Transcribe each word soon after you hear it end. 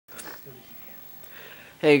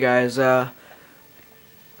Hey guys,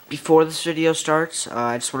 before this video starts,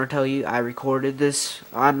 I just want to tell you I recorded this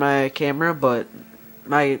on my camera, but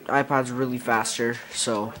my iPod's really faster,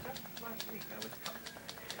 so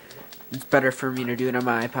it's better for me to do it on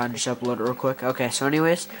my iPod and just upload it real quick. Okay, so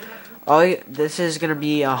anyways, this is gonna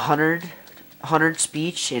be 100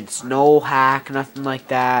 speech. It's no hack, nothing like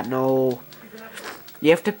that. No,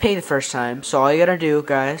 you have to pay the first time. So all you gotta do,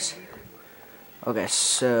 guys. Okay,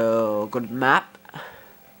 so go to the map.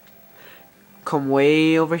 Come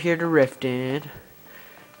way over here to Riften.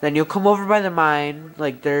 Then you'll come over by the mine.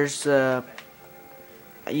 Like there's you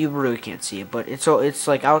really can't see it, but it's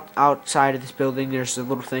like outside of this building. There's a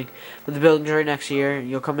little thing, but the building's right next to here.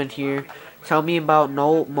 You'll come in here. Tell me about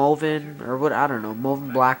Molvin or what, I don't know,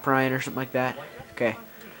 Molvin Blackbrine or something like that. Okay.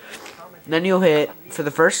 Then you'll hit for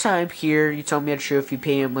the first time here. You tell me it's true if you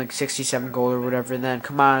pay him like 67 gold or whatever. And then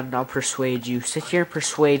come on, I'll persuade you. Sit here and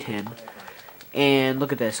persuade him. And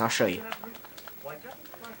look at this. I'll show you.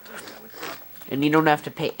 And you don't have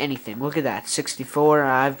to pay anything. Look at that, 64.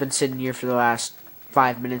 I've been sitting here for the last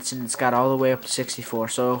 5 minutes, and it's got all the way up to 64.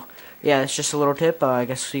 So, yeah, it's just a little tip. I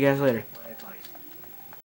guess see you guys later.